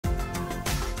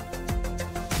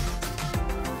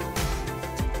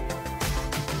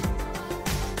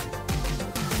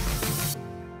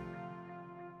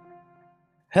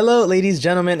Hello, ladies,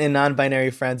 gentlemen, and non-binary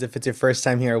friends. If it's your first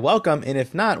time here, welcome, and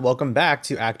if not, welcome back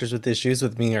to Actors with Issues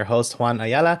with me, your host, Juan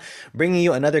Ayala, bringing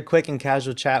you another quick and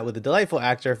casual chat with a delightful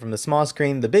actor from the small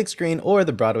screen, the big screen, or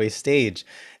the Broadway stage.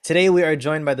 Today, we are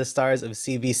joined by the stars of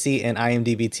CBC and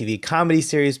IMDbTV comedy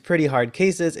series Pretty Hard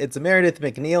Cases. It's Meredith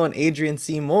MacNeil and Adrienne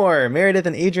C. Moore. Meredith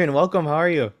and Adrienne, welcome. How are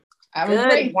you? I'm Good,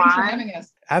 great. Thanks for Juan. having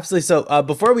us. Absolutely. So,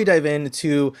 before we dive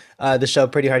into the show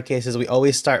Pretty Hard Cases, we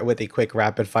always start with a quick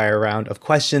rapid fire round of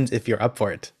questions if you're up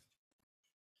for it.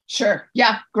 Sure.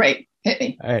 Yeah, great. Hit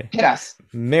me. All right. Hit us.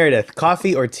 Meredith,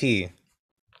 coffee or tea?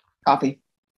 Coffee.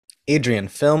 Adrienne,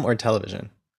 film or television?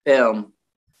 Film.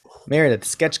 Meredith,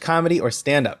 sketch comedy or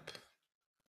stand up?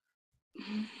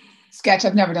 Sketch.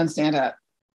 I've never done stand up.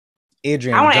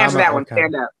 Adrienne, I want to answer drama that or one.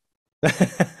 Stand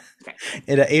comedy? up.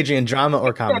 And, Adrienne, drama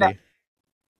or Stand up. comedy?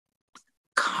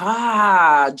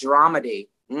 Dramedy.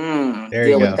 There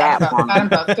you Deal go. with that Got 'em both. one. Got 'em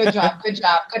both. Good job. Good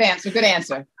job. Good answer. Good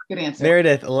answer. Good answer.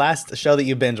 Meredith, last show that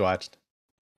you binge watched?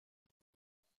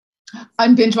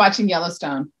 I'm binge watching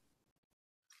Yellowstone.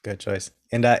 Good choice.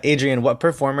 And Adrienne, what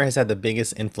performer has had the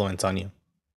biggest influence on you?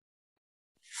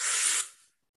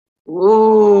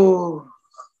 Ooh.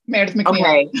 Meredith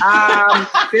MacNeil.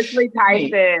 Okay. Cicely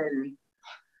Tyson.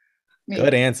 Me.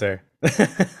 Good answer.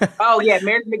 Oh yeah,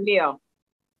 Meredith MacNeil.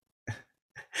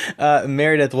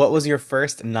 Meredith, what was your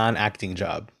first non-acting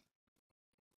job?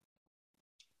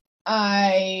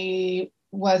 I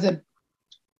was a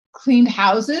cleaned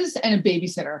houses and a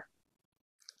babysitter.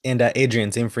 And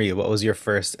Adrienne, same for you. What was your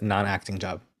first non-acting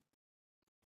job?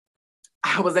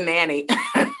 I was a nanny.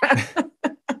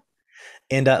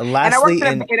 And And I worked lastly,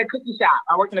 in a cookie shop.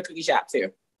 I worked in a cookie shop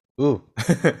too. ooh.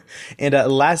 And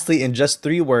lastly, in just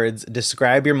 3 words,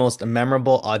 describe your most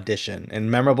memorable audition. And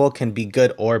memorable can be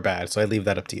good or bad, so I leave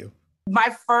that up to you.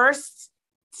 My first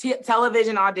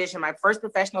television audition, my first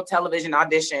professional television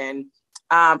audition,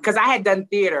 because I had done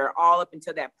theater all up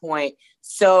until that point.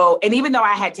 So, and even though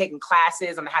I had taken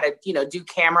classes on how to, do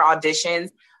camera auditions,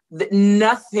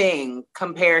 nothing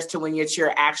compares to when it's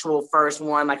your actual first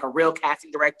one, like a real casting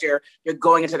director. You're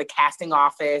going into the casting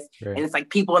office, Right. and it's like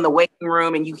people in the waiting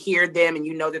room, and you hear them, and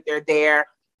you know that they're there.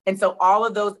 And so all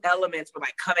of those elements were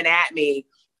like coming at me.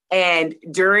 And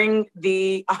during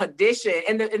the audition,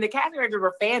 and the casting directors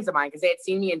were fans of mine because they had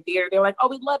seen me in theater. They were like, "Oh,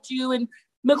 we loved you," and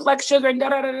 "Milk Like Sugar," and da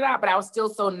da da da. But I was still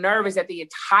so nervous that the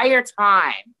entire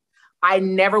time, I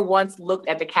never once looked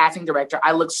at the casting director.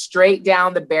 I looked straight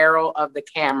down the barrel of the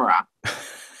camera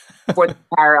for the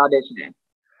entire audition.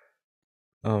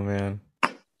 Oh man.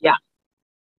 Yeah.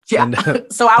 Yeah. And,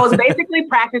 So I was basically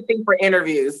practicing for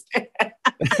interviews,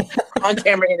 on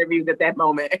camera interviews at that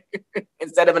moment,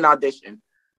 instead of an audition.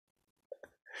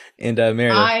 and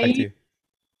Meredith, back to you.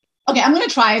 Okay, I'm going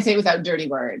to try and say it without dirty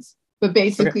words. But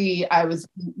basically, I was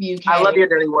in the UK. I love your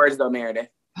dirty words though, Meredith.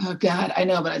 Oh God, I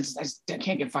know, but I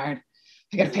can't get fired.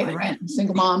 I got to pay the rent. I'm a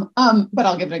single mom. But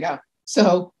I'll give it a go.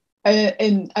 So,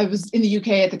 and I was in the UK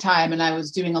at the time, and I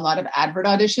was doing a lot of advert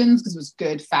auditions because it was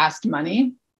good, fast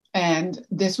money. And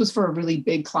this was for a really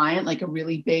big client, like a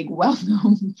really big,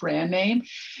 well-known brand name.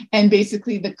 And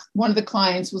basically, one of the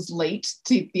clients was late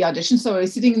to the audition, so I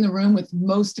was sitting in the room with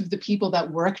most of the people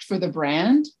that worked for the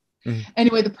brand. Mhm.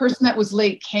 Anyway, the person that was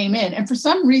late came in, and for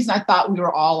some reason I thought we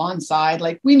were all on side.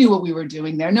 Like, we knew what we were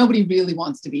doing there. Nobody really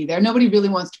wants to be there. Nobody really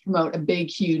wants to promote a big,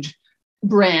 huge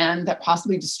brand that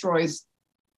possibly destroys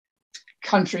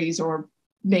countries or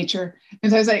nature.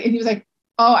 And so I was like, and he was like,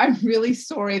 "Oh, I'm really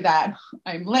sorry that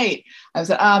I'm late." I was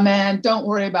like, "Oh man, don't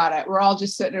worry about it. We're all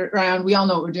just sitting around. We all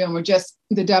know what we're doing. We're just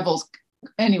the devil's."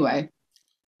 Anyway,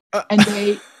 and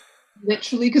they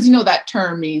literally, because that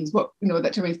term means what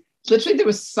that term means. Literally, there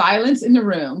was silence in the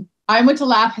room. I went to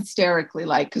laugh hysterically,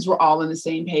 like, because we're all on the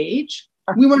same page.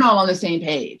 We weren't all on the same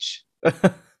page.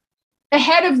 The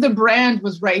head of the brand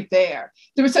was right there.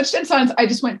 There was such dead silence. I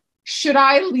just went, "Should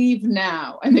I leave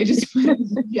now?" And they just went,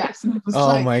 "Yes." And I was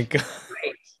Oh my God.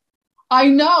 I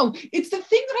know. It's the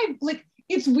thing that I like.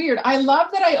 It's weird. I love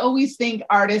that. I always think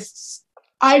artists,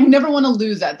 I never want to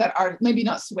lose that art, maybe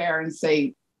not swear and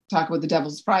say, talk about the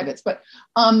devil's privates, but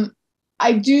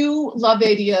I do love the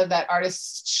idea that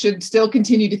artists should still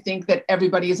continue to think that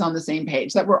everybody is on the same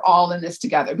page, that we're all in this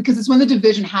together, because it's when the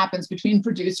division happens between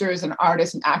producers and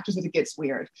artists and actors that it gets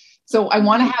weird. So I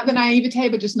want to have the naivete,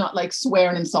 but just not like swear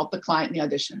and insult the client in the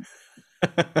audition.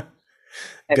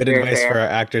 Good advice fair. for our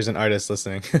actors and artists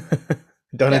listening.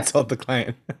 Don't Yes. insult the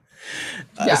client.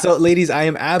 Yeah. So, ladies, I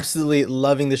am absolutely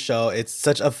loving the show. It's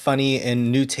such a funny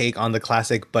and new take on the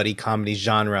classic buddy comedy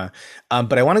genre.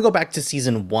 But I want to go back to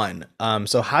season one.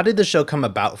 So, how did the show come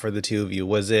about for the two of you?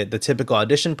 Was it the typical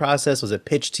audition process? Was it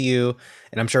pitched to you?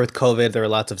 And I'm sure with COVID, there were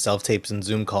lots of self tapes and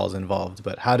Zoom calls involved.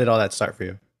 But how did all that start for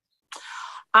you?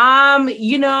 I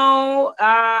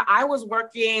was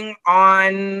working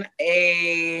on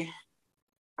a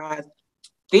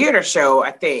theater show,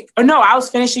 I think. Or no, I was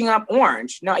finishing up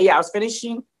Orange. No, yeah, I was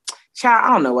finishing. Child,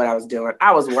 I don't know what I was doing.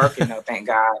 I was working though, thank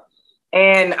God.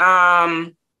 And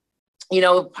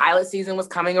pilot season was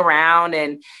coming around,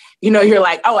 and you're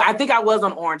like, oh, I think I was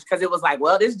on Orange because it was like,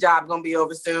 well, this job's gonna be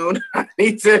over soon. I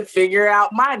need to figure out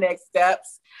my next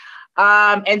steps.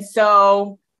 And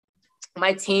so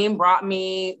my team brought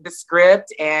me the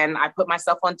script, and I put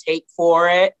myself on tape for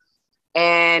it.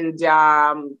 And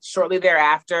shortly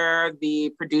thereafter,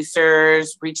 the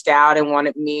producers reached out and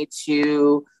wanted me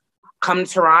to come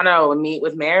to Toronto and meet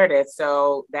with Meredith.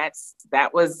 So that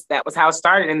was how it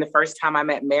started. And the first time I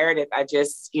met Meredith, I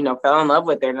just, fell in love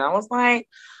with her. And I was like,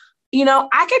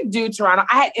 I could do Toronto.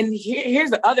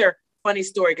 Here's the other funny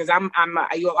story, because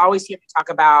you'll always hear me talk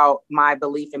about my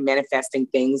belief in manifesting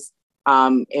things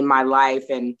in my life.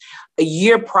 And a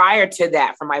year prior to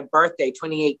that, for my birthday,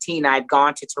 2018, I'd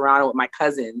gone to Toronto with my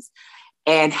cousins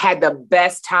and had the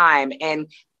best time.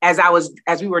 And as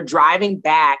we were driving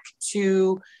back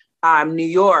to New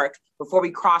York, before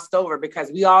we crossed over, because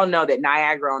we all know that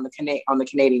Niagara on the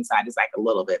Canadian side is like a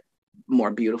little bit more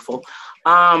beautiful.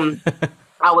 I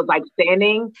was like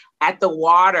standing at the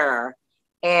water,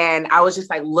 and I was just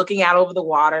like looking out over the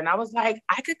water, and I was like,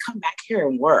 I could come back here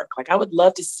and work. Like, I would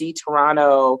love to see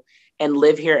Toronto and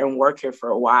live here and work here for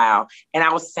a while. And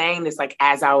I was saying this like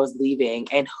as I was leaving,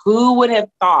 and who would have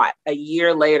thought a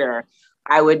year later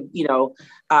I would,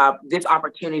 this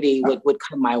opportunity would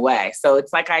come my way. So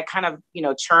it's like I kind of,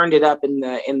 churned it up in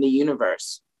the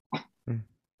universe.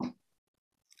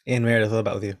 And Meredith, what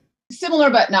about with you? Similar,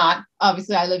 but not.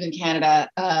 Obviously, I live in Canada.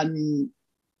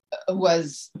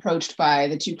 Was approached by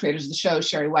the two creators of the show,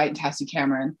 Sherry White and Tassie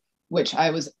Cameron, which I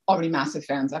was already massive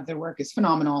fans of. Their work is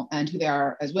phenomenal, and who they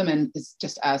are as women is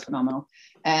just as phenomenal,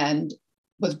 and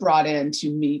was brought in to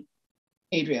meet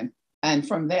Adrienne. And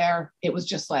from there, it was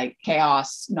just like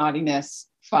chaos, naughtiness,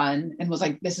 fun, and was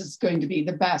like, this is going to be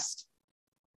the best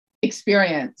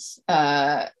experience.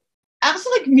 Also,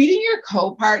 like meeting your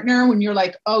co-partner when you're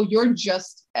like, oh, you want to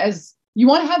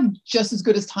have just as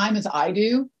good as time as I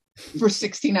do for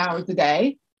 16 hours a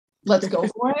day, let's go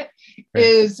for it,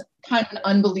 is kind of an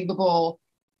unbelievable.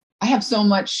 I have so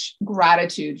much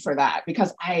gratitude for that,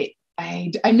 because I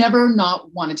never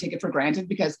not want to take it for granted,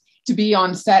 because to be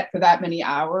on set for that many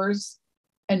hours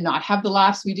and not have the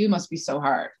laughs we do must be so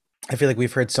hard. I feel like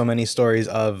we've heard so many stories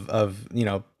of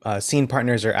scene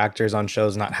partners or actors on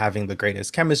shows not having the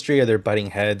greatest chemistry, or they're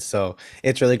butting heads. So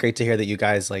it's really great to hear that you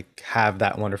guys like have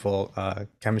that wonderful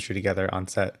chemistry together on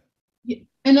set. Yeah.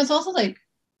 And it's also like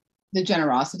the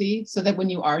generosity, so that when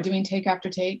you are doing take after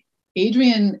take,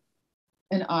 Adrienne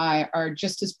and I are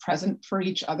just as present for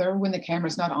each other when the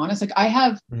camera's not on us. Like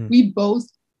we both,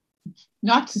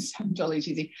 not to sound totally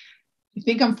cheesy, I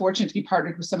think I'm fortunate to be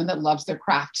partnered with someone that loves their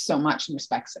craft so much and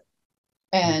respects it.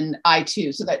 And I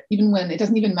too, so that even when it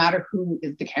doesn't even matter who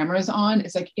the camera is on,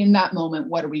 it's like in that moment,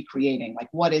 what are we creating? Like,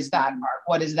 what is that art?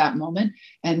 What is that moment?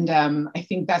 And I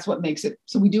think that's what makes it.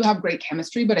 So we do have great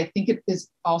chemistry, but I think it is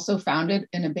also founded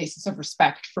in a basis of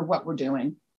respect for what we're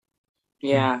doing.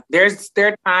 Yeah, there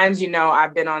are times,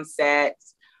 I've been on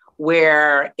sets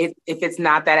where if it's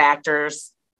not that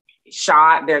actor's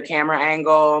shot, their camera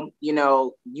angle,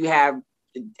 you have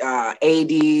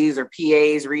ADs or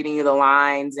PAs reading you the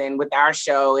lines. And with our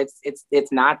show, it's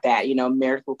not that.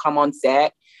 Meredith will come on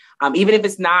set, even if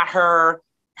it's not her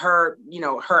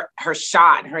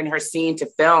shot, her and her scene to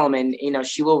film, and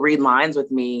she will read lines with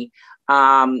me.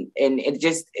 And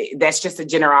that's just a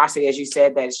generosity, as you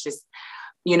said, that it's just,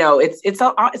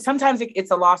 sometimes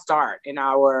it's a lost art in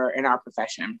our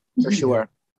profession, for sure.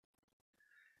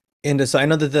 And so I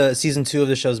know that the season 2 of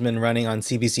the show's been running on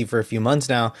CBC for a few months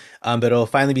now, but it'll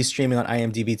finally be streaming on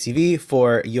IMDbTV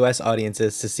for US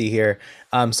audiences to see here.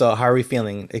 So how are we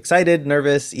feeling? Excited,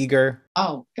 nervous, eager?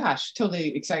 Oh gosh,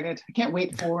 totally excited. I can't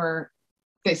wait for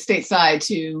the stateside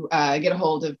to get a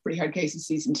hold of Pretty Hard Cases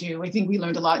season 2. I think we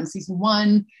learned a lot in season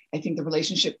 1. I think the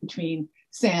relationship between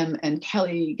Sam and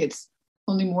Kelly gets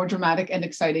only more dramatic and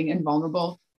exciting and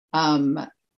vulnerable.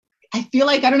 I feel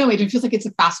like, I don't know, Adrienne, feels like it's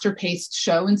a faster paced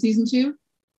show in season 2.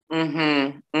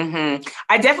 I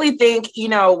definitely think,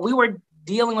 we were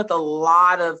dealing with a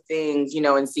lot of things,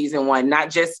 in season 1, not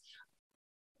just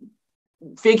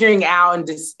figuring out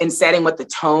and setting what the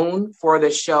tone for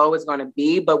the show is going to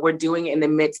be, but we're doing it in the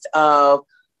midst of,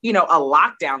 you know, a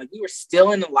lockdown. Like, we were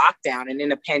still in the lockdown and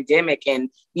in a pandemic, and,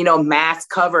 you know, mask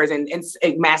covers and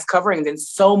mask coverings, and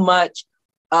so much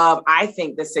of, I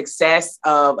think, the success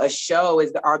of a show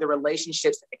are the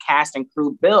relationships that the cast and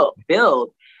crew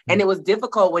build. And it was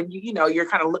difficult when you know, you're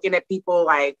kind of looking at people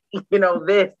like, you know,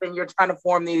 this, and you're trying to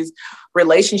form these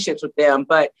relationships with them.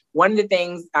 But one of the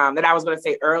things that I was going to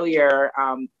say earlier,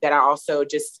 that I also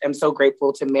just am so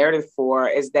grateful to Meredith for,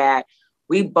 is that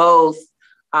we both,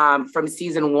 from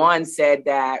season one, said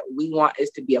that we want this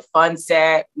to be a fun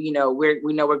set. You know, we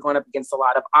know we're going up against a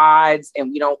lot of odds,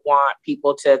 and we don't want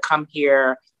people to come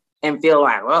here and feel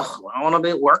like, oh, I want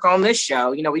to work on this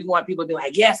show. You know, we want people to be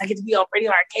like, yes, I get to be on Pretty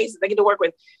Hard Cases. I get to work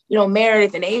with, you know,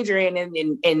 Meredith and Adrienne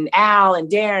and Al and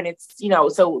Darren. It's, you know,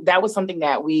 so that was something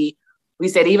that we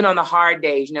said, even on the hard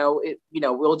days, you know,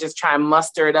 we'll just try and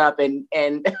muster it up, and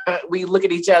we look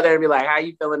at each other and be like, how are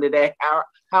you feeling today?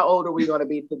 How old are we going to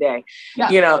be today? Yeah.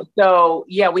 You know, so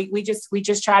yeah, we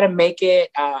just try to make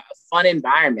it a fun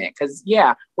environment, because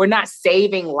we're not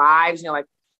saving lives. You know, like,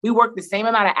 we work the same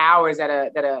amount of hours that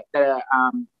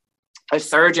a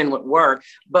surgeon would work,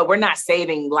 but we're not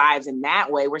saving lives in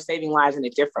that way. We're saving lives in a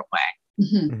different way.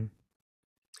 Mm-hmm.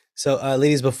 So,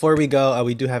 ladies, before we go,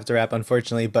 we do have to wrap,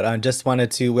 unfortunately, but just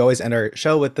we always end our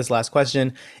show with this last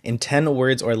question. In 10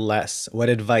 words or less, what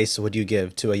advice would you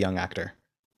give to a young actor?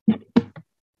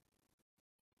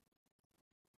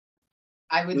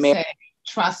 I would say,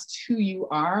 trust who you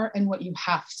are and what you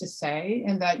have to say,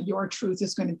 and that your truth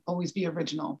is going to always be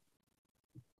original.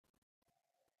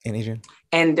 And Adrienne?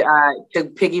 And to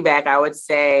piggyback, I would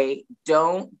say,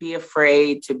 don't be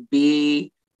afraid to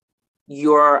be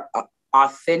your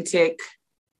authentic,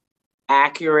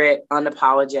 accurate,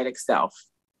 unapologetic self.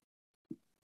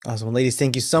 Awesome. Ladies,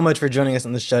 thank you so much for joining us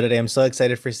on the show today. I'm so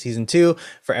excited for season 2.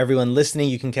 For everyone listening,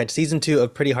 you can catch season 2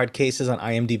 of Pretty Hard Cases on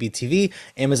IMDbTV,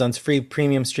 Amazon's free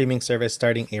premium streaming service,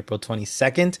 starting April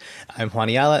 22nd. I'm Juan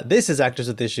Ayala. This is Actors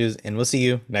with Issues, and we'll see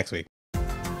you next week.